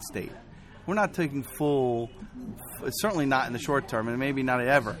limited state. We're not taking full, certainly not in the short term, and maybe not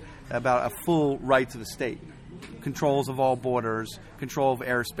ever, about a full right to the state. Controls of all borders, control of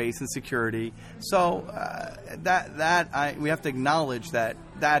airspace and security. So we have to acknowledge that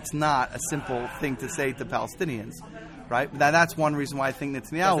that's not a simple thing to say to Palestinians, right? That's one reason why I think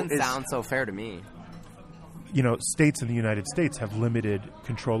Netanyahu Doesn't sound so fair to me. States in the United States have limited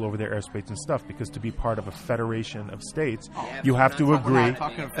control over their airspace and stuff because to be part of a federation of states, you have to We're agree. not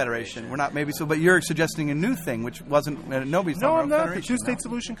talking about federation. We're not maybe so, but you're suggesting a new thing, which wasn't nobody's No, talking I'm about not. The federation. two-state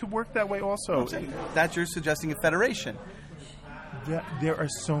solution could work that way also. That you're suggesting a federation. There are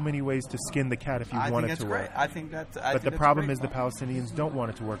so many ways to skin the cat if you I want think it that's to great. work. I think that's. But the problem is the Palestinians don't want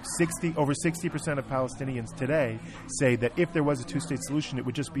it to work. Over 60% of Palestinians today say that if there was a two-state solution, it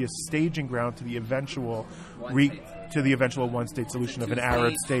would just be a staging ground to the eventual one-state solution of an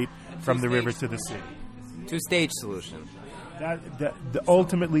Arab state from the river to the sea. Two-stage solution.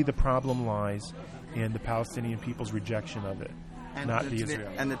 Ultimately, the problem lies in the Palestinian people's rejection of it, not the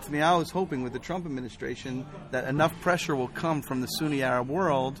Israelis. And Netanyahu is hoping with the Trump administration that enough pressure will come from the Sunni Arab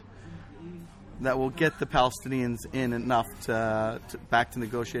world that will get the Palestinians in enough to back to the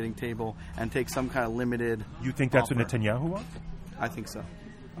negotiating table and take some kind of limited. You think that's offer. what Netanyahu wants? I think so.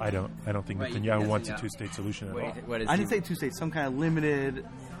 I don't think Wait, Netanyahu yes, wants a yeah. two-state solution at all. What is I didn't say two states. Some kind of limited,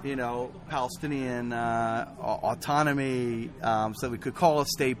 Palestinian autonomy, so that we could call a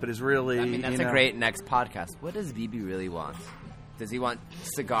state, but is really. I mean, that's a great next podcast. What does Bibi really want? Does he want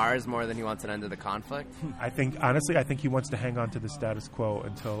cigars more than he wants an end to the conflict? I think he wants to hang on to the status quo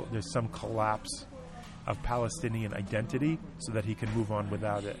until there's some collapse of Palestinian identity so that he can move on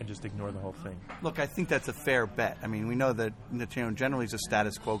without it and just ignore the whole thing. Look, I think that's a fair bet. I mean, we know that Netanyahu generally is a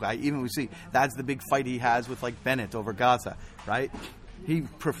status quo guy. Even we see that's the big fight he has with Bennett over Gaza, right? He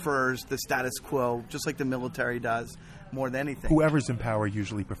prefers the status quo, just like the military does, more than anything. Whoever's in power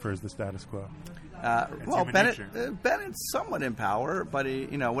usually prefers the status quo. human Bennett's somewhat in power, but he,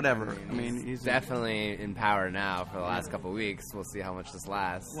 whatever. I mean, he's definitely in power now for the last couple of weeks. We'll see how much this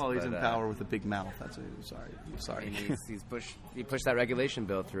lasts. Well, he's in power with a big mouth. That's sorry. He pushed that regulation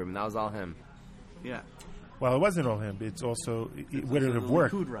bill through, and that was all him. Yeah. Well, it wasn't all him. It's also would it have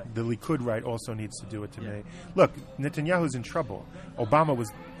worked? Likud right. The Likud right also needs to do it to me. Look, Netanyahu's in trouble. Obama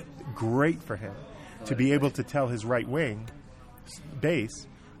was great for him to be able to tell his right wing base,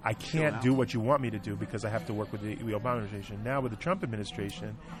 I can't do what you want me to do because I have to work with the Obama administration. Now with the Trump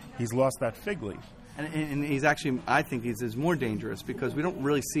administration, he's lost that fig leaf. And he's actually, I think he's more dangerous because we don't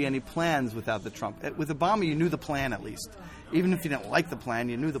really see any plans without the Trump. With Obama, you knew the plan at least. Even if you didn't like the plan,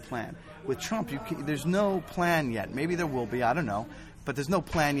 you knew the plan. With Trump, there's no plan yet. Maybe there will be, I don't know. But there's no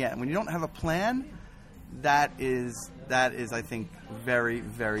plan yet. And when you don't have a plan, that is, I think, very,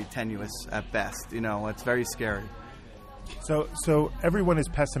 very tenuous at best. It's very scary. So everyone is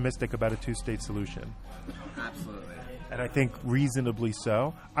pessimistic about a two-state solution. Absolutely. And I think reasonably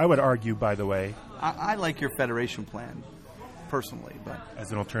so. I would argue, by the way... I like your federation plan, personally. But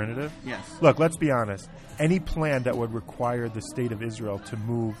as an alternative? Yes. Look, let's be honest. Any plan that would require the state of Israel to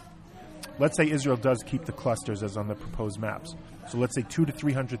move... Let's say Israel does keep the clusters as on the proposed maps. So let's say 200,000 to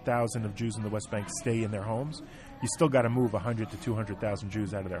 300,000 of Jews in the West Bank stay in their homes. You still got to move 100,000 to 200,000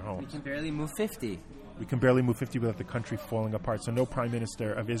 Jews out of their homes. We can barely move 50. We can barely move 50 without the country falling apart. So no prime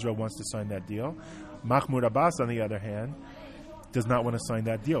minister of Israel wants to sign that deal. Mahmoud Abbas, on the other hand, does not want to sign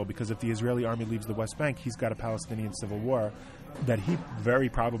that deal because if the Israeli army leaves the West Bank, he's got a Palestinian civil war that he very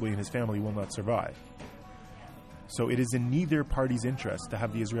probably and his family will not survive. So it is in neither party's interest to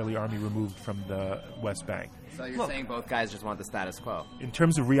have the Israeli army removed from the West Bank. So you're saying both guys just want the status quo? In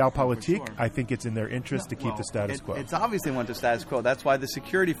terms of realpolitik, I think it's in their interest to keep the status quo. It's obvious they want the status quo. That's why the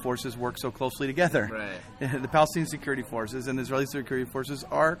security forces work so closely together. Right. The Palestinian security forces and the Israeli security forces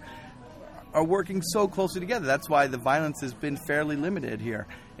are working so closely together. That's why the violence has been fairly limited here,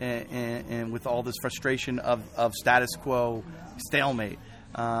 and with all this frustration of status quo stalemate.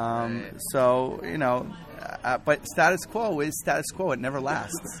 Right. So, but status quo is status quo. It never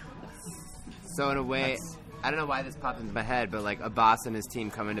lasts. So in a way, I don't know why this popped into my head, but like Abbas and his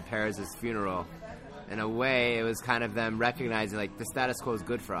team coming to Perez's funeral, in a way, it was kind of them recognizing like the status quo is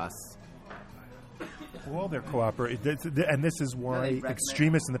good for us. Well, they're cooperating, and this is why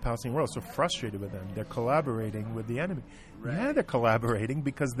extremists in the Palestinian world are so frustrated with them. They're collaborating with the enemy. Right. Yeah, they're collaborating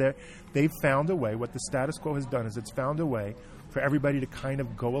because they've found a way. What the status quo has done is it's found a way for everybody to kind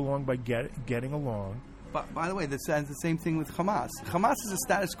of go along by getting along. But by the way, this is the same thing with Hamas. Hamas is a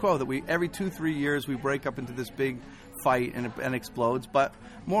status quo that every 2-3 years we break up into this big fight and explodes. But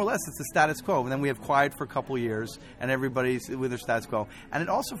more or less, it's the status quo. And then we have quiet for a couple of years, and everybody's with their status quo. And it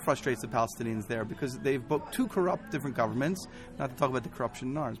also frustrates the Palestinians there because they've both two corrupt different governments. Not to talk about the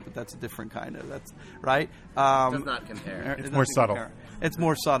corruption in ours, but that's a different kind of. That's right. Does not compare. It's more subtle. It's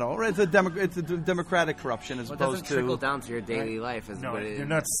more subtle. It's a democratic corruption as opposed to. It doesn't trickle down to your daily life. No, you're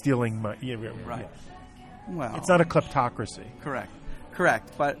not stealing money. Yeah, right. Yeah. Well, it's not a kleptocracy. Correct.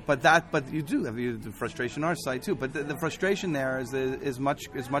 But you do have the frustration on our side too. But the frustration there is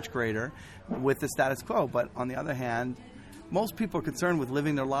much greater with the status quo. But on the other hand, most people are concerned with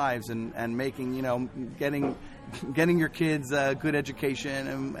living their lives and making getting your kids a good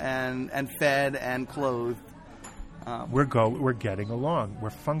education and fed and clothed. We're getting along.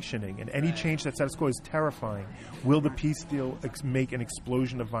 We're functioning. And any change that status quo is terrifying. Will the peace deal make an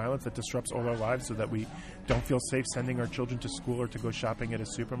explosion of violence that disrupts all our lives so that we don't feel safe sending our children to school or to go shopping at a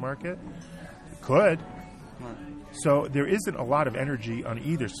supermarket? It could. So there isn't a lot of energy on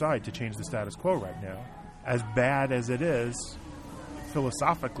either side to change the status quo right now. As bad as it is,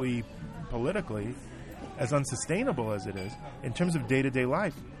 philosophically, politically, as unsustainable as it is, in terms of day-to-day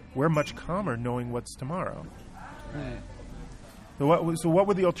life, we're much calmer knowing what's tomorrow. Right. So what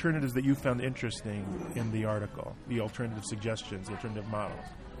were the alternatives that you found interesting in the article? The alternative suggestions, the alternative models?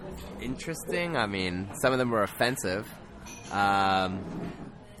 Interesting? I mean, some of them were offensive.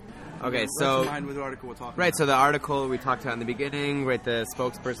 Okay, so with the article we're talking right. about. So the article we talked about in the beginning, right? The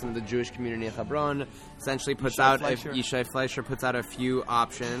spokesperson of the Jewish community in Hebron essentially Yishai Fleischer puts out a few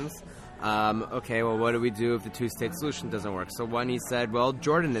options. Okay, well, what do we do if the two-state solution doesn't work? So one, he said, well,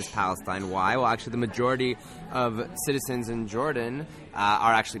 Jordan is Palestine. Why? Well, actually, the majority of citizens in Jordan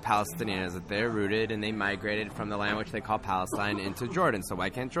are actually Palestinians. That they're rooted and they migrated from the land which they call Palestine into Jordan. So why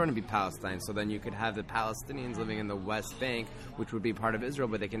can't Jordan be Palestine? So then you could have the Palestinians living in the West Bank, which would be part of Israel,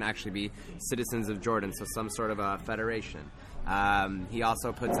 but they can actually be citizens of Jordan. So some sort of a federation. He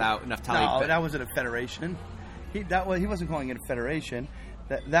also puts out Naftali. No, that wasn't a federation. He wasn't calling it a federation.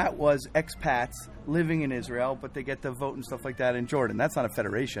 That was expats living in Israel, but they get to vote and stuff like that in Jordan. That's not a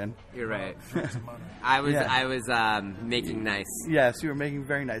federation. You're right. I was making nice. Yes, you were making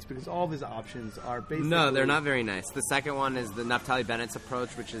very nice because all of his options are basically... No, they're not very nice. The second one is the Naftali Bennett's approach,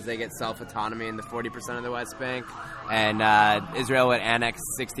 which is they get self-autonomy in the 40% of the West Bank, and Israel would annex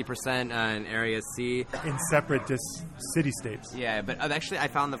 60% in Area C. In separate city-states. Yeah, but actually I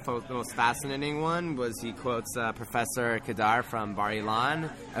found the most fascinating one was he quotes Professor Kedar from Bar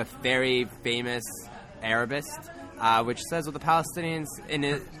Ilan, a very famous Arabist, which says, well, the Palestinians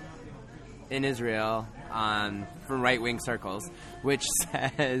in Israel, from right-wing circles, which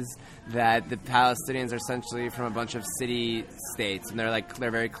says that the Palestinians are essentially from a bunch of city-states, and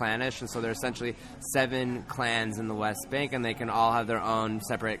they're very clannish, and so they're essentially 7 clans in the West Bank, and they can all have their own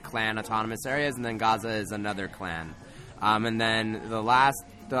separate clan autonomous areas, and then Gaza is another clan. And then the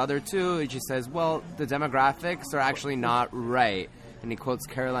other 2, he just says, well, the demographics are actually not right. And he quotes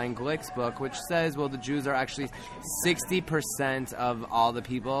Caroline Glick's book, which says, well, the Jews are actually 60% of all the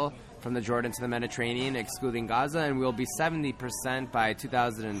people from the Jordan to the Mediterranean, excluding Gaza, and we'll be 70% by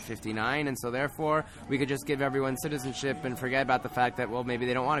 2059, and so therefore we could just give everyone citizenship and forget about the fact that, well, maybe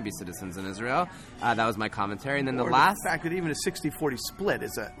they don't want to be citizens in Israel. That was my commentary. And then the fact that even a 60-40 split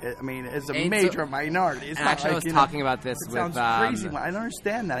is a major minority. It's and not actually, I was talking about this with... sounds crazy. I don't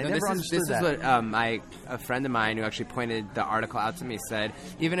understand that. I never understood that. This is what a friend of mine who actually pointed the article out to me said,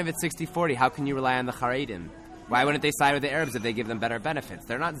 even if it's 60-40, how can you rely on the Haredim? Why wouldn't they side with the Arabs if they give them better benefits?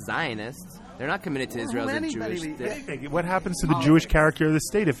 They're not Zionists. They're not committed to Israel as a Jewish state. What happens to the Jewish character of the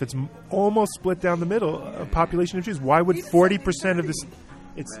state if it's almost split down the middle, a population of Jews? Why would 40% of this...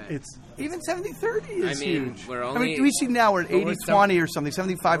 It's even 70-30 is huge. We see now we're at 80-20 or something,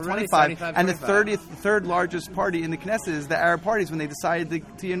 75-25, and the third largest party in the Knesset is the Arab parties when they decided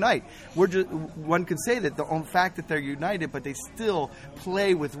to unite. One could say that the fact that they're united, but they still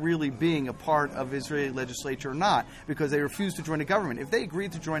play with really being a part of Israeli legislature or not, because they refuse to join a government. If they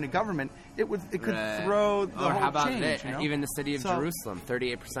agreed to join a government, it could throw the whole how about change. Even the city of Jerusalem,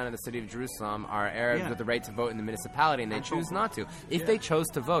 38% of the city of Jerusalem are Arabs with the right to vote in the municipality, and they choose not to. If they chose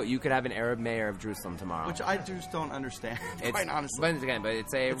to vote, you could have an Arab mayor of Jerusalem tomorrow. Which I just don't understand, quite honestly. But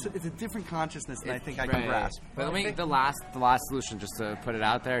it's a different consciousness than I think I can grasp. But the last solution, just to put it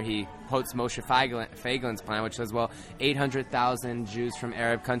out there, he quotes Moshe Feigelin's plan, which says, well, 800,000 Jews from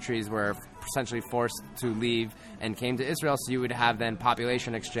Arab countries were essentially forced to leave and came to Israel, so you would have then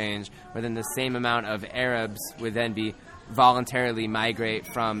population exchange, where then the same amount of Arabs would then be voluntarily migrate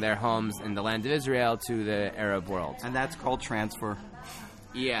from their homes in the land of Israel to the Arab world. And that's called transfer.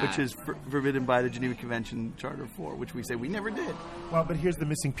 Yeah. Which is forbidden by the Geneva Convention Charter 4, which we say we never did. Well, but here's the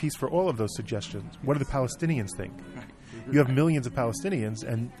missing piece for all of those suggestions. What do the Palestinians think? You have millions of Palestinians,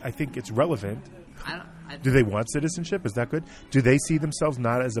 and I think it's relevant. Do they want citizenship? Is that good? Do they see themselves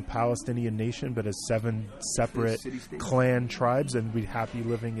not as a Palestinian nation, but as 7 separate clan tribes, and be happy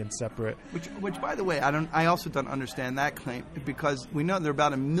living in separate? Which, by the way, I also don't understand that claim, because we know there are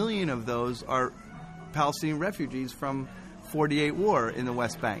about 1 million of those are Palestinian refugees from 48 war in the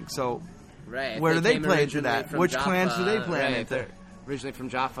West Bank. So, where do they play into that? Which clans do they play into? Originally from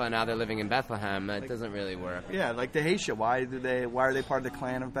Jaffa, now they're living in Bethlehem. It doesn't really work. Yeah, like the Haisha. Why are they part of the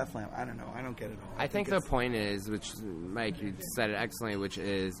clan of Bethlehem? I don't know. I don't get it all. I think the point is, which Mike, you said it excellently, which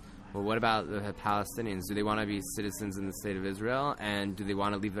is, well, what about the Palestinians? Do they want to be citizens in the state of Israel, and do they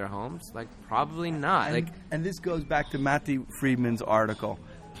want to leave their homes? Probably not. And this goes back to Matthew Friedman's article.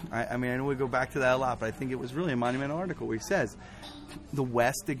 I know we go back to that a lot, but I think it was really a monumental article where he says the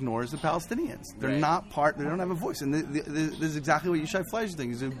West ignores the Palestinians. They're not part. They don't have a voice. And this is exactly what Yishai Fleischer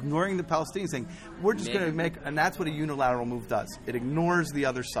thinks. He's ignoring the Palestinians, saying we're just going to make. And that's what a unilateral move does. It ignores the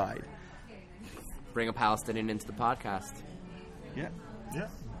other side. Bring a Palestinian into the podcast. Yeah.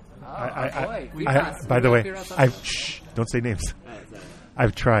 By the way, don't say names.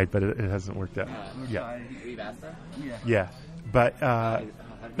 I've tried, but it hasn't worked out. We've asked them? Yeah.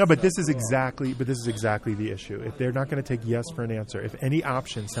 But this is exactly the issue. If they're not going to take yes for an answer, if any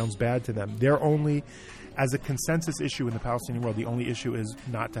option sounds bad to them, they're only, as a consensus issue in the Palestinian world, the only issue is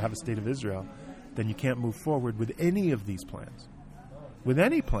not to have a state of Israel, then you can't move forward with any of these plans. With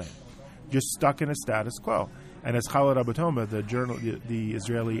any plan. You're stuck in a status quo. And as Khaled Abu Toma, the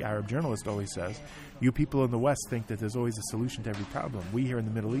Israeli Arab journalist, always says, you people in the West think that there's always a solution to every problem. We here in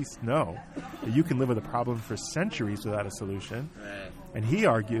the Middle East know that you can live with a problem for centuries without a solution. Right. And he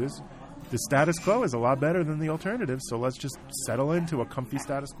argues the status quo is a lot better than the alternative, so let's just settle into a comfy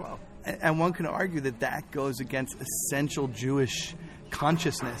status quo. And one can argue that goes against essential Jewish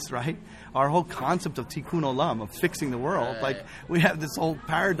consciousness, right? Our whole concept of tikkun olam, of fixing the world, we have this whole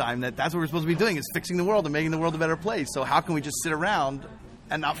paradigm that's what we're supposed to be doing, is fixing the world and making the world a better place. So how can we just sit around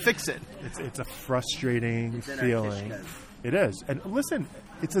and not fix it. It's a frustrating It's in our feeling. kishkas. It is. And listen,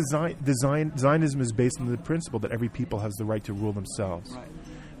 it's Zionism is based on the principle that every people has the right to rule themselves. Right.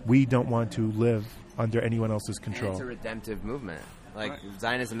 We don't want to live under anyone else's And control. it's a redemptive movement. Like, Right.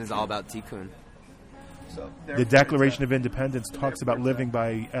 Zionism is all about tikkun. So The Declaration of Independence talks about living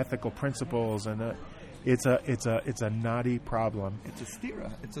by ethical principles, and it's a knotty problem. It's a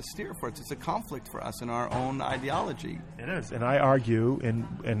stira. It's a steer for us. It's a conflict for us in our own ideology. It is, and I argue,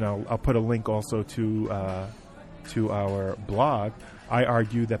 and I'll put a link also to our blog. I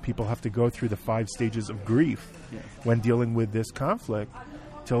argue that people have to go through the 5 stages of grief when dealing with this conflict,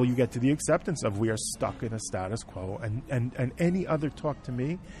 till you get to the acceptance of we are stuck in a status quo. And any other talk to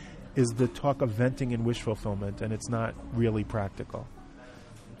me is the talk of venting and wish fulfillment, and it's not really practical.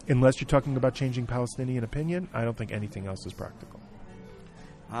 Unless you're talking about changing Palestinian opinion, I don't think anything else is practical.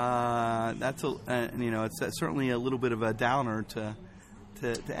 That's it's certainly a little bit of a downer to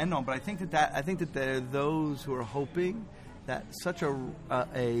end on. But I think that there are those who are hoping that such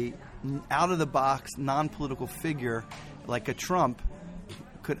a out of the box non-political figure like a Trump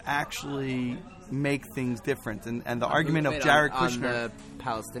could actually make things different. And the argument of Jared Kushner on the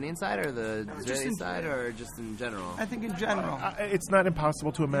Palestinian side or the Israeli in- side or just in general? I think in general. It's not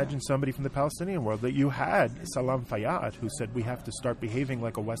impossible to imagine somebody from the Palestinian world. That you had Salam Fayyad, who said we have to start behaving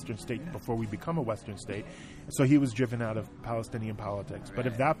like a Western state before we become a Western state. So he was driven out of Palestinian politics. But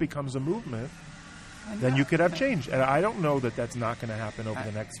if that becomes a movement, then you could have change. And I don't know that that's not going to happen over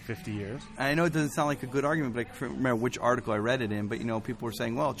the next 50 years. I know it doesn't sound like a good argument, but I can't remember which article I read it in. But people were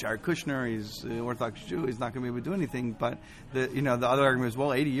saying, "Well, Jared Kushner, he's an Orthodox Jew, he's not going to be able to do anything." But the other argument is,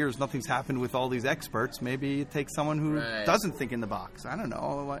 well, 80 years, nothing's happened with all these experts. Maybe it takes someone who Right. doesn't think in the box. I don't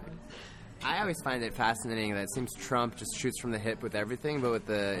know. I always find it fascinating that it seems Trump just shoots from the hip with everything, but with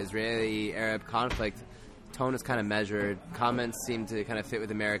the Israeli-Arab conflict, tone is kind of measured. Comments seem to kind of fit with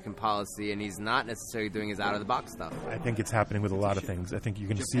American policy, and he's not necessarily doing his out-of-the-box stuff. I think it's happening with a lot of things. I think you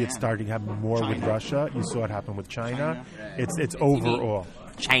can see it Japan. starting to happen more with China. Russia. You saw it happen with China. China. It's overall.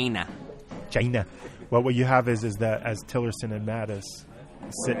 China. Well, what you have is that as Tillerson and Mattis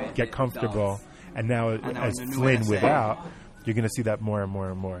get comfortable, and now as the new Flynn NSA. without, you're going to see that more and more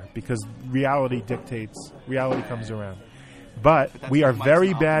and more because reality comes around. But we are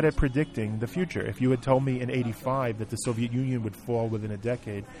very bad at predicting the future. If you had told me in 85 that the Soviet Union would fall within a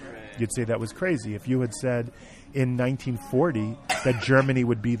decade, you'd say that was crazy. If you had said in 1940 that Germany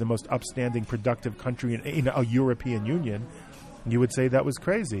would be the most upstanding, productive country in a European Union, you would say that was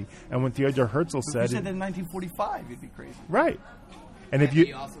crazy. And when Theodor Herzl If you said, said that in 1945, you'd be crazy. right. And if He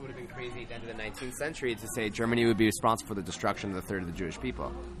you also would have been crazy at the end of the 19th century to say Germany would be responsible for the destruction of a third of the Jewish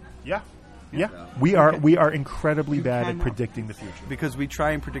people. Yeah. We are incredibly bad at cannot. predicting the future. Because we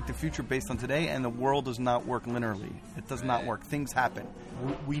try and predict the future based on today, and the world does not work linearly. It does not work. Things happen.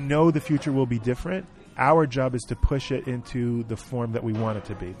 We know the future will be different. Our job is to push it into the form that we want it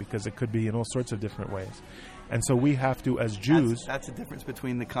to be, because it could be in all sorts of different ways. And so we have to, as Jews... That's the difference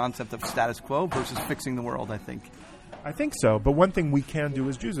between the concept of status quo versus fixing the world, I think. I think so. But one thing we can do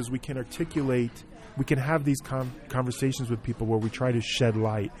as Jews is we can articulate... We can have these conversations with people where we try to shed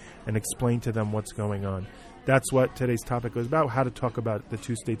light and explain to them what's going on. That's what today's topic was about, how to talk about the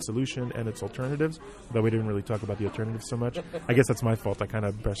two-state solution and its alternatives, though we didn't really talk about the alternatives so much. I guess that's my fault. I kind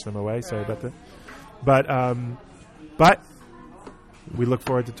of brushed them away. Sorry about that. But we look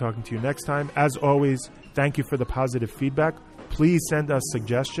forward to talking to you next time. As always, thank you for the positive feedback. Please send us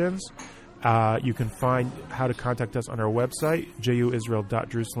suggestions. You can find how to contact us on our website,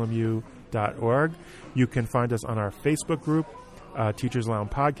 juisrael.jerusalemu.org. You can find us on our Facebook group, Teachers Lounge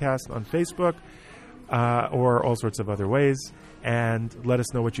Podcast on Facebook, or all sorts of other ways. And let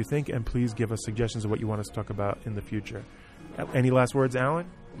us know what you think, and please give us suggestions of what you want us to talk about in the future. Any last words, Alan?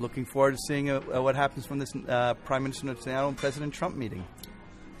 Looking forward to seeing what happens from this Prime Minister Netanyahu and President Trump meeting.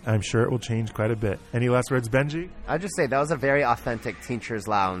 I'm sure it will change quite a bit. Any last words, Benji? I'd just say that was a very authentic Teachers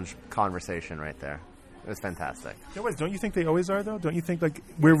Lounge conversation right there. It was fantastic. Don't you think they always are, though? Don't you think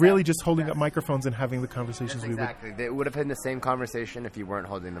we're really just holding up microphones and having the conversations we would? Exactly. It would have been the same conversation if you weren't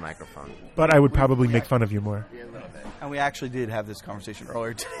holding the microphone. But I would probably make fun of you more. A little bit. And we actually did have this conversation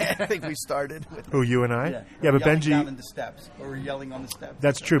earlier today. I think we started with... Who, you and I? Yeah, but yelling down Benji... in the steps. Or we're yelling on the steps.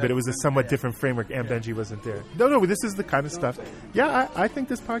 That's true, but it was a somewhat different framework, and Benji wasn't there. No, this is the kind of stuff... Yeah, I think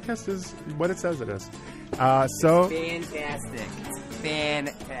this podcast is what it says it is. So... Fantastic.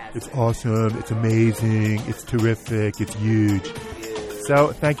 Fantastic. It's awesome. It's amazing. It's terrific. It's huge.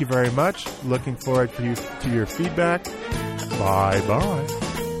 So, thank you very much. Looking forward to your feedback. Bye-bye.